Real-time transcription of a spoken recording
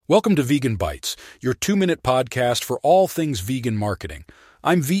Welcome to Vegan Bites, your 2-minute podcast for all things vegan marketing.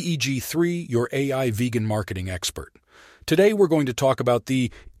 I'm VEG3, your AI vegan marketing expert. Today we're going to talk about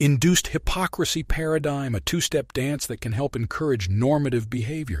the induced hypocrisy paradigm, a 2-step dance that can help encourage normative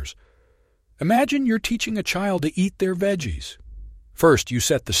behaviors. Imagine you're teaching a child to eat their veggies. First, you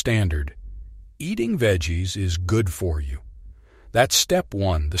set the standard. Eating veggies is good for you. That's step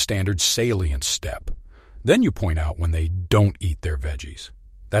 1, the standard salience step. Then you point out when they don't eat their veggies.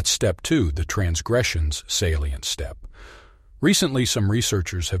 That's step 2, the transgressions salient step. Recently, some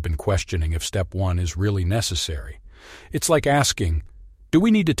researchers have been questioning if step 1 is really necessary. It's like asking, do we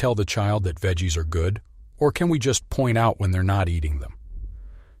need to tell the child that veggies are good, or can we just point out when they're not eating them?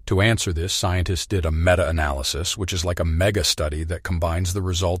 To answer this, scientists did a meta-analysis, which is like a mega-study that combines the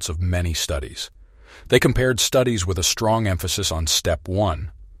results of many studies. They compared studies with a strong emphasis on step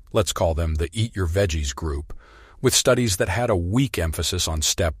 1, let's call them the Eat Your Veggies group, with studies that had a weak emphasis on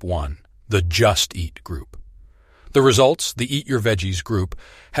step 1, the Just Eat group. The results, the Eat Your Veggies group,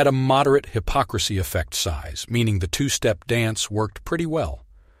 had a moderate hypocrisy effect size, meaning the 2-step dance worked pretty well.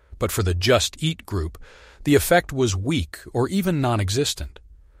 But for the Just Eat group, the effect was weak or even non-existent.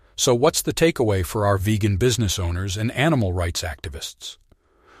 So what's the takeaway for our vegan business owners and animal rights activists?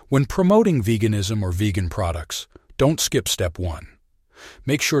 When promoting veganism or vegan products, don't skip step 1.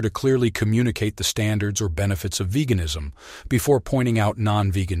 Make sure to clearly communicate the standards or benefits of veganism before pointing out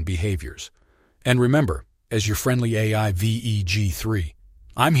non-vegan behaviors. And remember, as your friendly AI VEG3,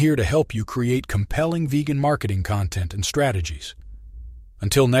 I'm here to help you create compelling vegan marketing content and strategies.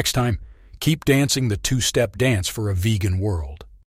 Until next time, keep dancing the 2-step dance for a vegan world.